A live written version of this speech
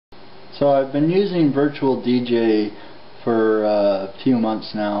So I've been using Virtual DJ for a few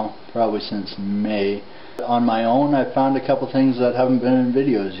months now, probably since May. On my own, I found a couple things that haven't been in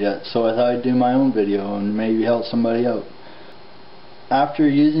videos yet, so I thought I'd do my own video and maybe help somebody out. After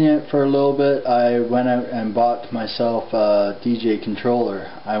using it for a little bit, I went out and bought myself a DJ controller.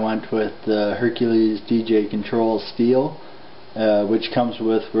 I went with the Hercules DJ Control Steel, which comes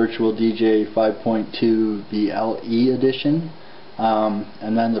with Virtual DJ 5.2, the LE edition.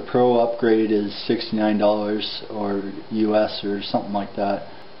 And then the Pro upgrade is $69 or US or something like that.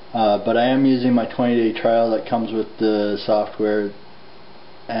 But I am using my 20-day trial that comes with the software,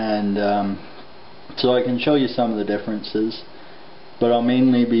 and so I can show you some of the differences. But I'll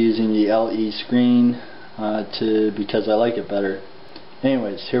mainly be using the LE screen because I like it better.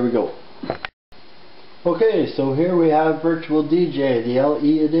 Anyways, here we go. Okay, so here we have Virtual DJ, the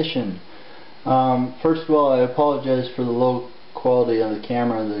LE edition. First of all, I apologize for the low quality of the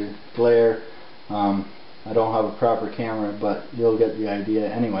camera, the glare. I don't have a proper camera, but you'll get the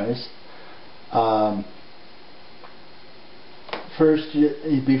idea anyways. First,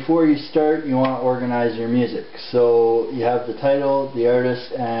 before you start, you want to organize your music. So you have the title, the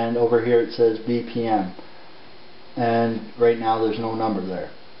artist, and over here it says BPM. And right now there's no number there.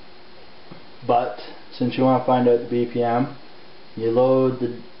 But since you want to find out the BPM, you load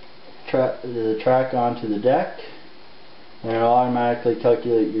the track onto the deck, and it'll automatically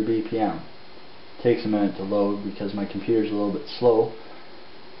calculate your BPM. It takes a minute to load because my computer's a little bit slow,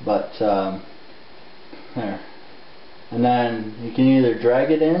 but there. And then you can either drag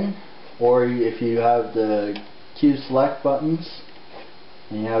it in, or if you have the Q select buttons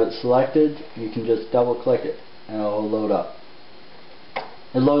and you have it selected, you can just double click it and it'll load up.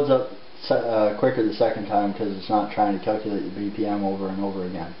 It loads up quicker the second time because it's not trying to calculate the BPM over and over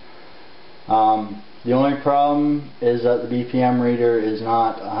again. The only problem is that the BPM reader is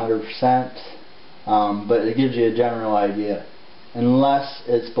not 100%, but it gives you a general idea. Unless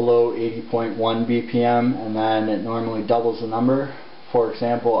it's below 80.1 BPM, and then it normally doubles the number. For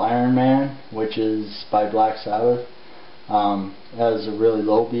example, Iron Man, which is by Black Sabbath, has a really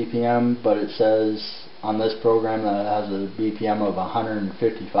low BPM, but it says on this program that it has a BPM of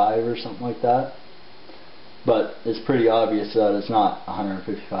 155 or something like that. But it's pretty obvious that it's not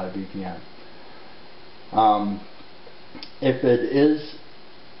 155 BPM. If it is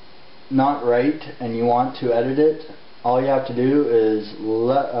not right and you want to edit it, all you have to do is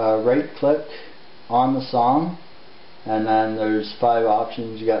right click on the song, and then there's 5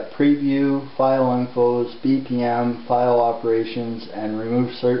 options. You got preview, file infos, BPM, file operations, and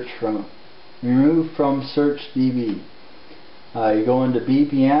remove from search DB. You go into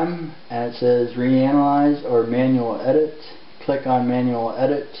BPM and it says reanalyze or manual edit. Click on manual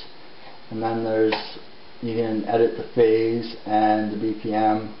edit, and then you can edit the phase and the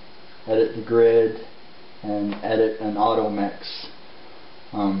BPM, edit the grid, and edit an auto mix.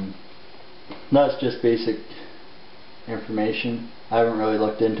 That's just basic information. I haven't really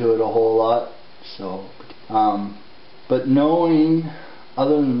looked into it a whole lot, so but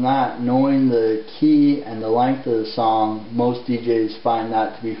other than that, knowing the key and the length of the song, most DJs find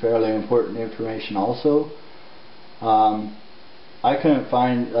that to be fairly important information also. I couldn't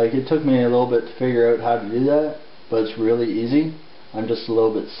find, it took me a little bit to figure out how to do that, but it's really easy. I'm just a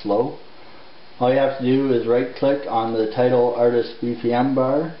little bit slow. All you have to do is right click on the title artist BPM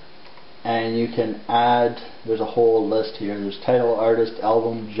bar, and you can add, there's a whole list here. There's title, artist,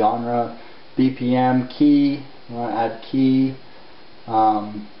 album, genre, BPM, key, you want to add key,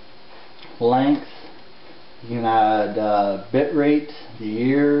 length, you can add bit rate, the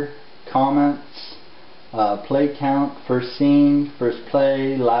year, comments, play count, first scene, first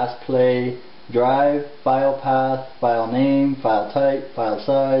play, last play, drive, file path, file name, file type, file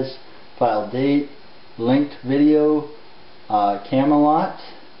size, file date, linked video, Camelot.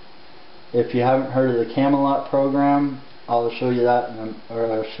 If you haven't heard of the Camelot program, I'll show you that in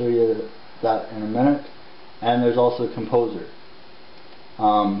a minute. And there's also Composer.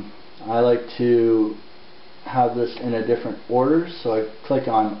 I like to have this in a different order, so I click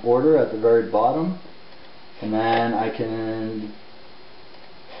on order at the very bottom, and then I can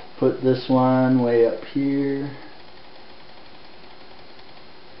put this one way up here.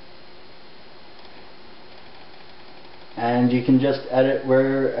 And you can just edit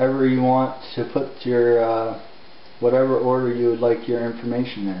wherever you want to put your whatever order you would like your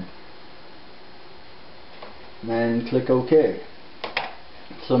information in. And then click OK.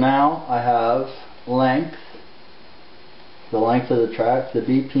 So now I have length, the length of the track, the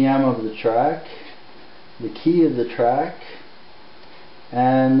BPM of the track, the key of the track,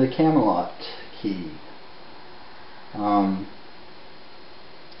 and the Camelot key.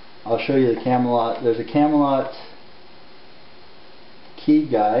 I'll show you the Camelot. There's a Camelot key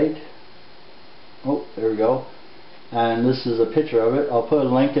guide. Oh, there we go. And this is a picture of it. I'll put a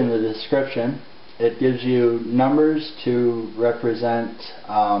link in the description. It gives you numbers to represent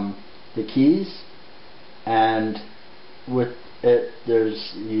the keys, and with it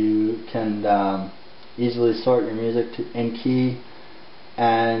you can easily sort your music in key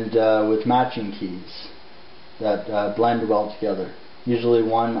and with matching keys that blend well together, usually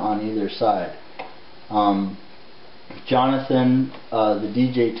one on either side. Jonathan, the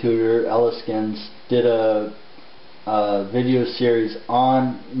DJ tutor, Elliskins, did a video series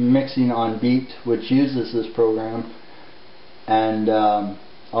on mixing on beat, which uses this program, and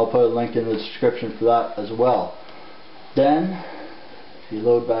I'll put a link in the description for that as well. Then, if you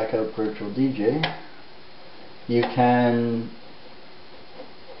load back up Virtual DJ, you can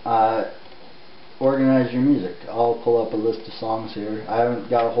organize your music. I'll pull up a list of songs here. I haven't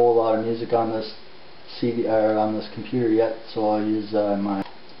got a whole lot of music on this CD or on this computer yet, so I'll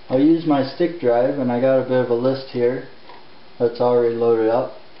use my stick drive, and I got a bit of a list here that's already loaded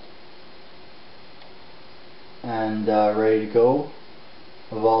up and ready to go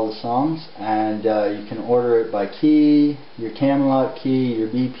of all the songs, and you can order it by key, your Camelot key, your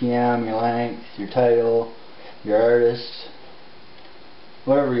BPM, your length, your title, your artist,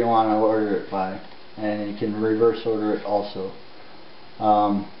 whatever you want to order it by, and you can reverse order it also.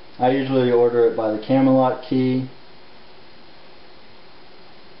 I usually order it by the Camelot key,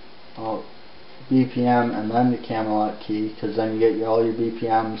 BPM, and then the Camelot key, because then you get all your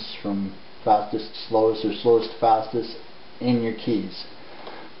BPMs from fastest to slowest, or slowest to fastest in your keys.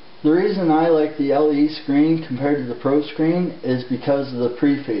 The reason I like the LE screen compared to the Pro screen is because of the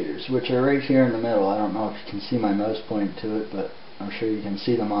pre-faders, which are right here in the middle. I don't know if you can see my mouse pointing to it, but I'm sure you can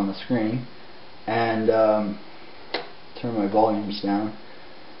see them on the screen. And turn my volumes down.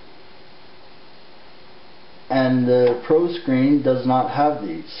 And the Pro screen does not have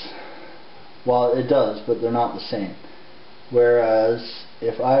these. Well, it does, but they're not the same. Whereas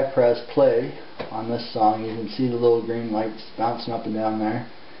if I press play on this song, you can see the little green lights bouncing up and down there.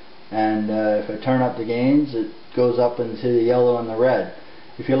 And if I turn up the gains, it goes up into the yellow and the red.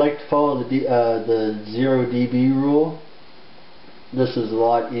 If you like to follow the 0 dB rule, this is a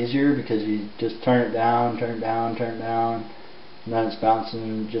lot easier, because you just turn it down, turn it down, turn it down, and then it's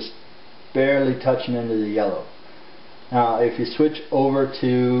bouncing, just barely touching into the yellow. Now if you switch over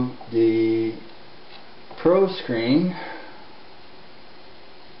to the Pro screen,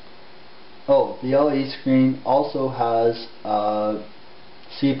 the LE screen also has a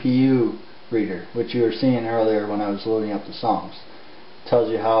CPU reader, which you were seeing earlier when I was loading up the songs. It tells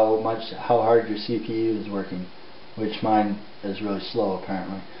you how hard your CPU is working, which mine is really slow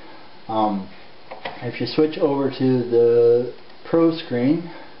apparently. If you switch over to the Pro screen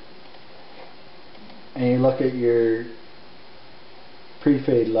and you look at your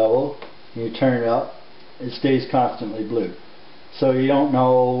pre-fade level and you turn it up, it stays constantly blue. So you don't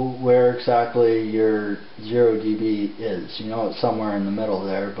know where exactly your 0 dB is. You know it's somewhere in the middle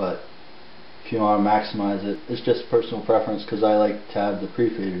there, but if you want to maximize it, it's just personal preference, because I like to have the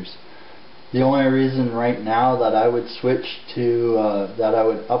pre-faders. The only reason right now that I would switch to, that I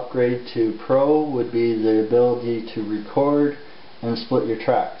would upgrade to Pro, would be the ability to record and split your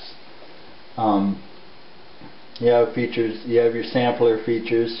tracks. You have features. You have your sampler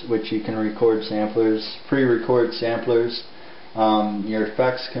features, which you can record samplers, pre-record samplers. Your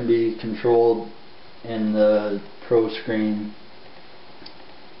effects can be controlled in the Pro screen,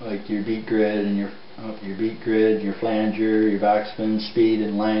 like your beat grid and your flanger, your backspin, speed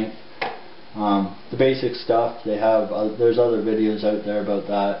and length. The basic stuff. They have. There's other videos out there about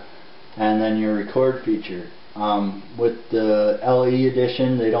that. And then your record feature. With the LE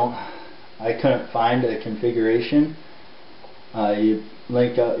edition, they don't. I couldn't find a configuration. You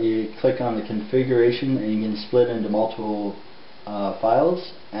click on the configuration, and you can split into multiple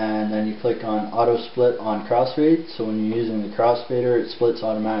files, and then you click on auto split on crossfade, so when you're using the crossfader, it splits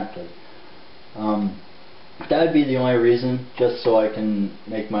automatically. That would be the only reason, just so I can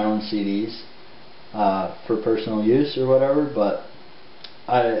make my own CDs for personal use or whatever, but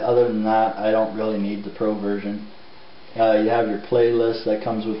other than that, I don't really need the Pro version. You have your playlist that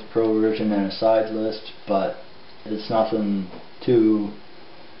comes with the Pro version and a side list, but it's nothing too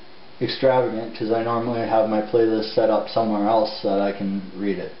extravagant, because I normally have my playlist set up somewhere else so that I can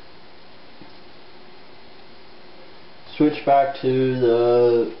read it. Switch back to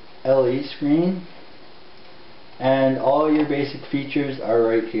the LE screen, and all your basic features are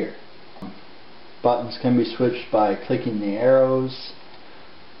right here. Buttons can be switched by clicking the arrows,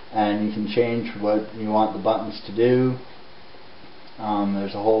 and you can change what you want the buttons to do.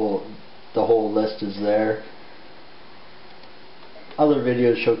 There's the whole list is there. Other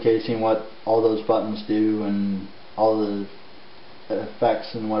videos showcasing what all those buttons do and all the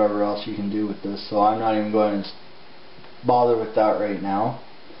effects and whatever else you can do with this, so I'm not even going to bother with that right now.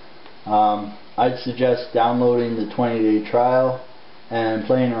 I'd suggest downloading the 20-day trial and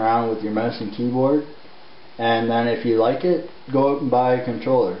playing around with your mouse and keyboard, and then if you like it, go out and buy a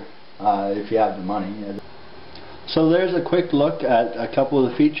controller if you have the money. So there's a quick look at a couple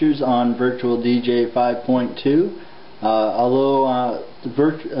of the features on Virtual DJ 5.2. Although the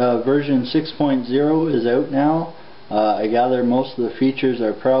version 6.0 is out now, I gather most of the features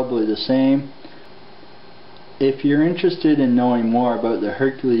are probably the same. If you're interested in knowing more about the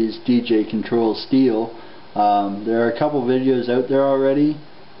Hercules DJ Control Steel, there are a couple videos out there already,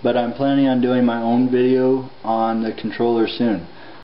 but I'm planning on doing my own video on the controller soon.